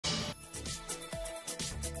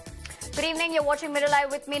Good evening. You're watching Mirror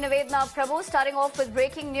Live with me, Nivedna Prabhu. Starting off with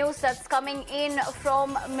breaking news that's coming in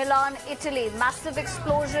from Milan, Italy. Massive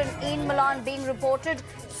explosion in Milan being reported.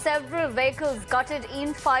 Several vehicles gutted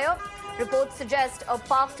in fire. Reports suggest a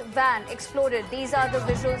parked van exploded. These are the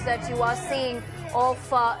visuals that you are seeing of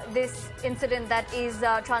this incident that is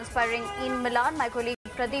transpiring in Milan. My colleague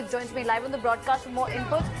Pradeep joins me live on the broadcast for more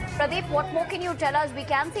input. Pradeep, what more can you tell us? We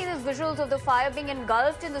can see these visuals of the fire being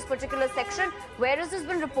engulfed in this particular section. Where has this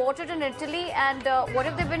been reported in Italy, and what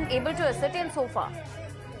have they been able to ascertain so far?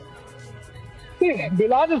 See,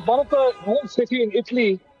 Milan is one of the known cities in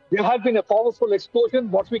Italy. There had been a powerful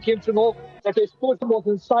explosion. What we came to know that the explosion was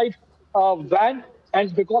inside a van,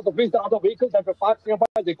 and because of which the other vehicles that were parked nearby,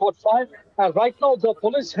 they caught fire. And right now, the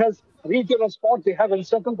police has reached on spot. They have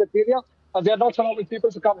encircled the area, and they are not allowing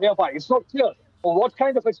people to come nearby. It's not clear what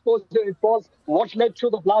kind of explosion it was, what led to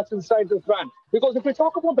the blast inside this van. Because if we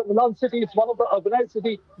talk about the Milan city, it's one of the urbanized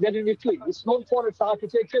cities there in Italy. It's known for its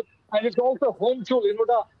architecture, and it's also home to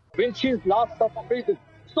Da Vinci's Last Supper painting.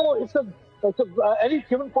 So any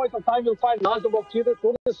given point of time, you'll find large number of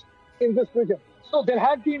tourists in this region. So there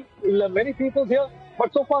had been many people here,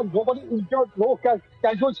 but so far nobody injured, no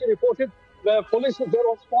casualty reported. The police is there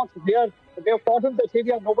on spot. They have cordoned the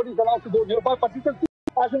area. Nobody's allowed to go nearby. But you can see,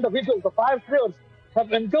 as in the visuals, the fire flares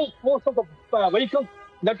have engulfed most of the vehicles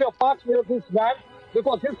that were parked near this van.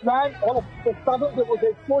 Because this van, all of a sudden, there was an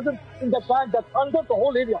explosion in the van that thundered the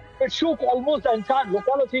whole area. It shook almost the entire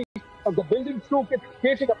locality. The building shook, it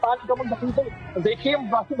created a panic among the people. They came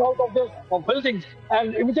rushing out of the buildings,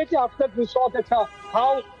 and immediately after that, we saw that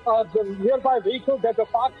how the nearby vehicles that were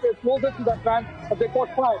parked were closer to that van, they caught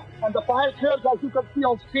fire. And the fire flares, as you can see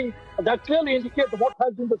on screen, that clearly indicates what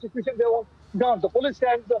has been the situation there on ground. The police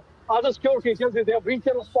and the other security agencies, they have reached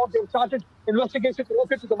their spot. They have started investigation to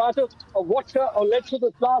look into the matter of what led to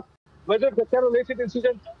this blast. Whether it's a terror-related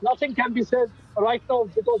incident, nothing can be said right now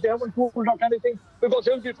because they haven't ruled out anything, because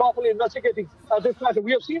they will be properly investigating this matter.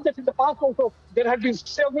 We have seen that in the past also, there have been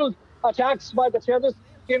several attacks by the terrorists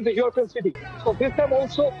in the European city. So this time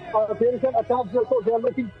also, there is an attack there, so they are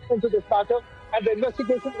looking into this matter, and the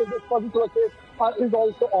investigation in this particular case is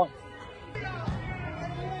also on.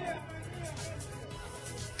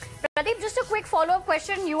 Pradeep, just a quick follow-up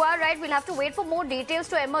question. You are right, we'll have to wait for more details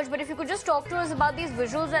to emerge, but if you could just talk to us about these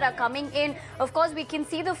visuals that are coming in. Of course, we can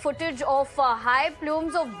see the footage of high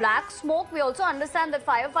plumes of black smoke. We also understand that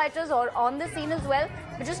firefighters are on the scene as well.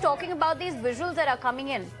 We're just talking about these visuals that are coming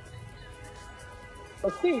in.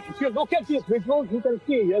 See, if you look at these visuals, you can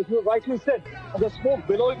see, as you rightly said, the smoke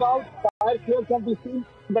billowing out. Fire here can be seen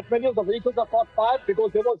that many of the vehicles are caught fire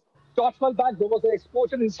because there was shots fell back. There was an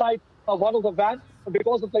explosion inside one of the vans.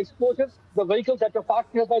 Because of the explosion, the vehicles that were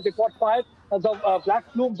parked nearby, they caught fire. The black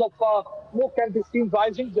plumes of smoke can be seen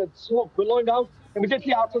rising, the smoke billowing out.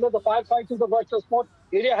 Immediately after that, the firefighters of the spot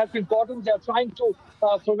area has been cordoned. They are trying to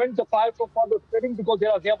prevent the fire from further spreading because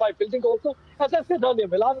there are nearby buildings also. As I said earlier,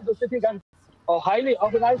 Milan is a city and a highly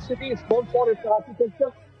urbanized city. It's known for its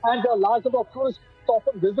architecture, and a large number of tourists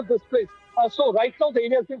often visit this place. So right now, the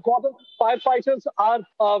area has been cordoned. Firefighters are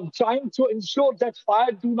trying to ensure that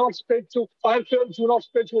fire flames do not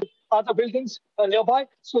spread to other buildings nearby.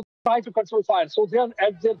 So trying to control fire. So they are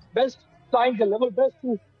at their best, trying their level best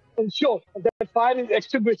to ensure that fire is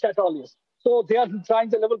extinguished at earliest. So they are trying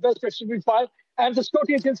their level best to extinguish fire. And the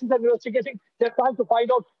security agencies are investigating. They're trying to find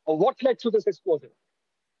out what led to this explosion.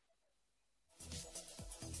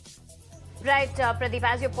 Right, Pradeep,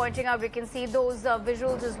 as you're pointing out, we can see those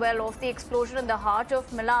visuals as well of the explosion in the heart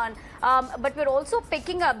of Milan. But we're also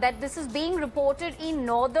picking up that this is being reported in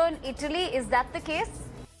northern Italy. Is that the case?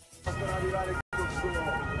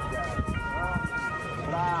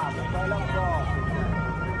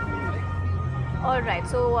 All right,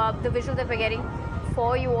 so the visual that we're getting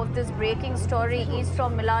for you of this breaking story is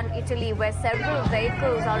from Milan, Italy, where several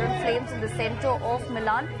vehicles are in flames in the center of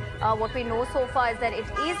Milan. What we know so far is that it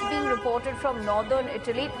is being reported from northern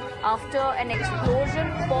Italy after an explosion,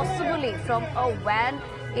 possibly from a van,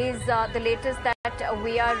 is the latest that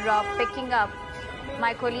we are picking up.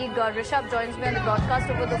 My colleague Rishabh joins me on the broadcast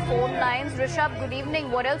over the phone lines. Rishabh, good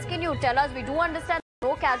evening. What else can you tell us? We do understand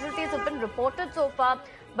no casualties have been reported so far,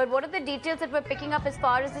 but what are the details that we're picking up as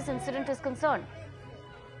far as this incident is concerned?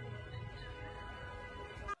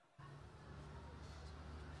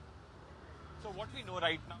 So what we know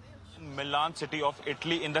right now, in Milan city of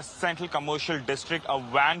Italy, in the central commercial district, a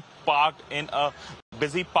van parked in a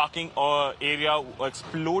busy parking area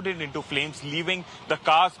exploded into flames, leaving the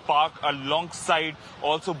cars parked alongside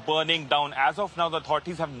also burning down. As of now, the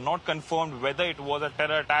authorities have not confirmed whether it was a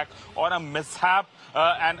terror attack or a mishap.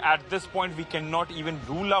 And at this point, we cannot even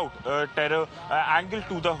rule out a terror angle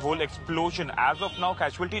to the whole explosion. As of now,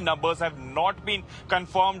 casualty numbers have not been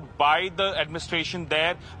confirmed by the administration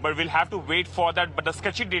there, but we'll have to wait for that. But the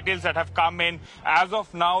sketchy details that have come in as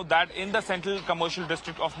of now, that in the central commercial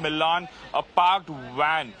district of Milan, a parked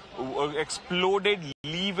van exploded,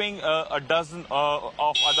 leaving a dozen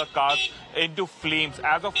of other cars into flames.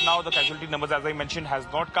 As of now, the casualty numbers, as I mentioned, has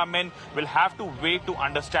not come in. We'll have to wait to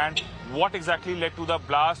understand what exactly led to the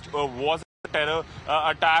blast. Was it a terror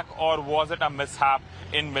attack or was it a mishap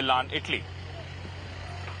in Milan, Italy?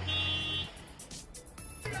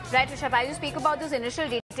 Right, Rishabh, as you speak about those initial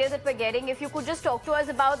details that we're getting, if you could just talk to us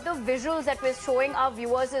about the visuals that we're showing our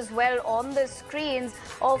viewers as well on the screens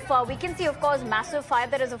of, we can see, of course, massive fire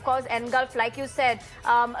that is, of course, engulfed, like you said,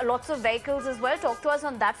 lots of vehicles as well. Talk to us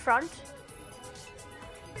on that front.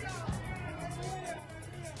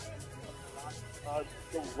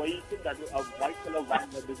 The vehicle that was a white color van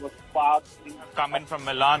that was parked in... Coming from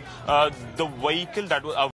Milan, the vehicle that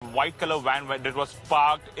was a white color van that was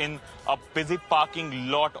parked in a busy parking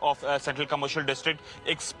lot of central commercial district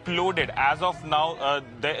exploded. As of now,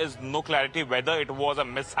 there is no clarity whether it was a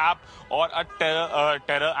mishap or a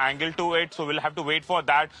terror angle to it. So we'll have to wait for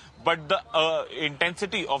that. But the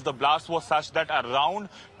intensity of the blast was such that around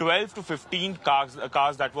 12 to 15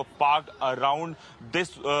 cars that were parked around this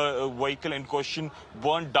vehicle in question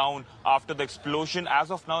burned down after the explosion.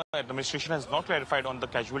 As of now, the administration has not clarified on the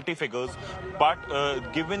casualty figures, but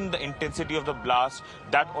given the intensity of the blast,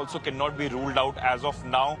 that also cannot be ruled out as of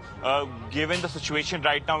now. Given the situation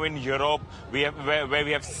right now in Europe, where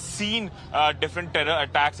we have seen different terror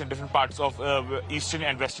attacks in different parts of Eastern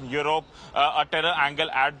and Western Europe, a terror angle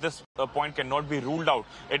at this point cannot be ruled out.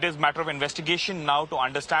 It is a matter of investigation now to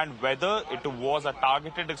understand whether it was a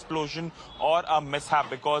targeted explosion or a mishap,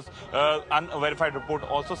 because unverified report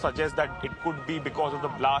also suggests that it could be because of the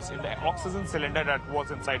blast in the oxygen cylinder that was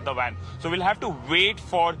inside the van. So we'll have to wait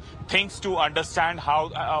for things to understand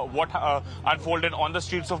how what unfolded on the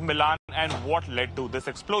streets of Milan and what led to this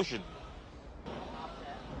explosion.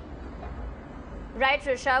 Right,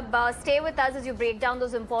 Rishabh, stay with us as you break down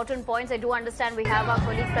those important points. I do understand we have our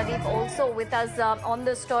colleague Pradeep also with us on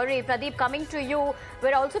the story. Pradeep, coming to you,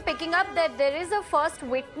 we're also picking up that there is a first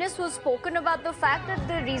witness who's spoken about the fact that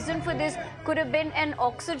the reason for this could have been an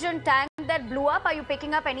oxygen tank that blew up. Are you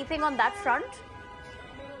picking up anything on that front?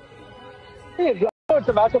 Hey, it's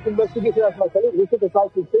a matter of investigation, as my colleague Richard is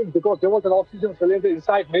like to think, because there was an oxygen cylinder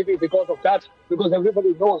inside, maybe because of that, because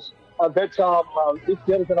everybody knows that if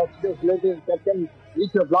there is an oxygen cylinder, that can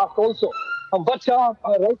lead to a blast also. But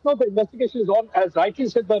right now, the investigation is on, as rightly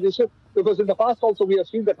said by Richard, because in the past also we have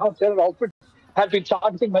seen that how terror outfits have been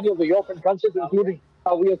targeting many of the European countries, including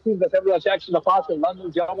we have seen the several attacks in the past in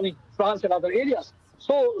London, Germany, France, and other areas.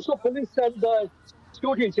 So police and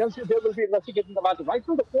security agencies, they will be investigating the matter. Right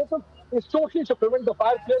now, the focus is totally to prevent the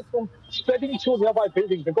fire flares from spreading to nearby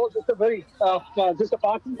buildings, because it's a very, this is a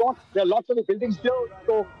parking lot. There are lots of buildings here.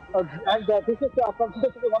 So, and this is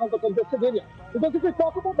considered to be one of the congested areas. Because if we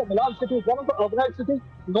talk about the Milan city, it's one of the urbanized cities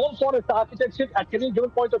known for its architecture. At any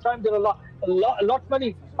given point of time, there are a lot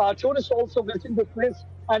many tourists also visiting this place.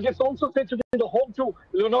 And it's also said to be the home to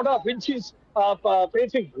Leonardo da Vinci's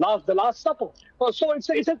painting, The Last Supper. So it's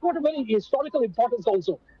got a very historical importance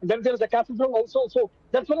also. And then there's a cathedral also. So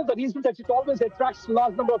that's one of the reasons that it always attracts a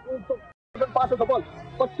large number of tourists from different parts of the world.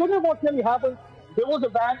 But today what really happened, there was a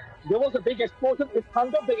van, there was a big explosion. It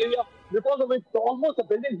thundered the area, because of which almost the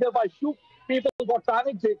buildings nearby shook. People got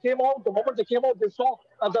panicked. They came out. The moment they came out, they saw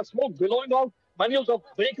the smoke billowing out. Many of the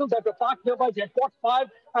vehicles that were parked nearby, they had caught fire,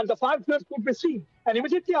 and the fire flares could be seen. And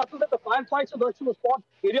immediately after that, the firefighters rushed to the spot.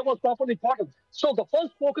 Area was properly caught. So the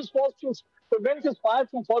first focus was to prevent this fire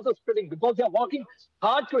from further spreading, because they are working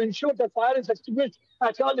hard to ensure that fire is extinguished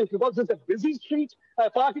at earliest, because it's a busy street,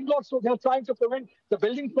 parking lot. So they are trying to prevent the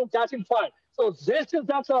building from catching fire. So this is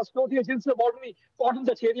that security agencies have already caught in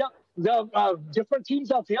that area. The different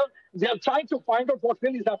teams are there. They are trying to find out what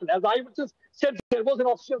really happened. As I just said, there was an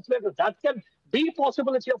oxygen cylinder. That can be a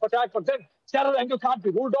possibility of attack, but then terror angle can't be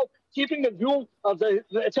ruled out, keeping in view of the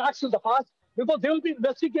attacks in the past, because they will be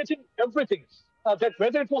investigating everything. That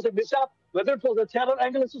whether it was a mishap, whether it was a terror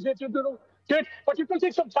angle associated to it, but it will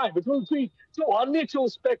take some time. It will be too early to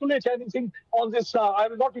speculate anything on this. I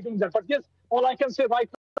will not be doing that. But yes, all I can say right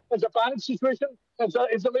now, It's a panic situation.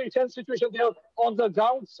 It's a very tense situation there on the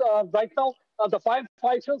grounds right now. The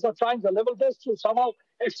firefighters are trying their level best to somehow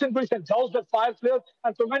extinguish and douse that fire flare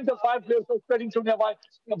and prevent the fire flares from spreading to nearby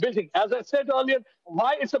building. As I said earlier,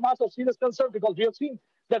 why it's a matter of serious concern? Because we have seen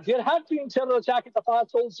that there had been terror attack in the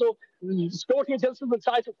past also. Security agencies will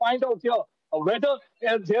try to find out here whether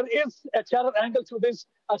there is a terror angle to this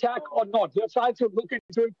attack or not. They're trying to look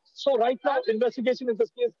into it. So right now, investigation in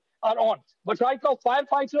this case are on. But right now,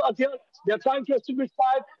 firefighters are there. They're trying to extinguish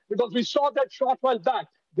fire because we saw that short while back.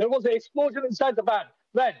 There was an explosion inside the van.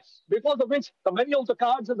 When, because of which many of the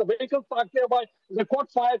cars and the vehicles parked nearby, they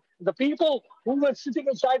caught fire. The people who were sitting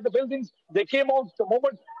inside the buildings, they came out the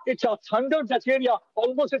moment it thundered that area.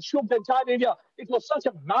 Almost it shook the entire area. It was such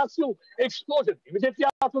a massive explosion. Immediately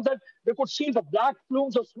after that, they could see the black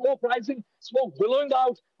plumes of smoke rising, smoke billowing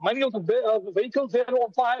out. Many of the vehicles there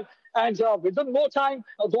on fire. And within no time,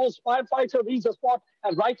 those firefighters reached the spot.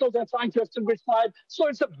 And right now, they're trying to extinguish fire. So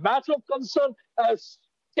it's a matter of concern.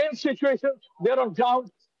 Tense situation there on ground,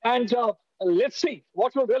 and let's see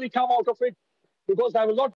what will really come out of it. Because I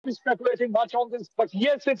will not be speculating much on this, but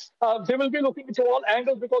yes, it's they will be looking into all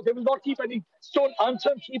angles because they will not keep any stone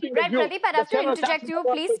unturned, keeping Right, the view. Pradeep, I'd have to interject you.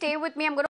 Please stay with me. I'm going to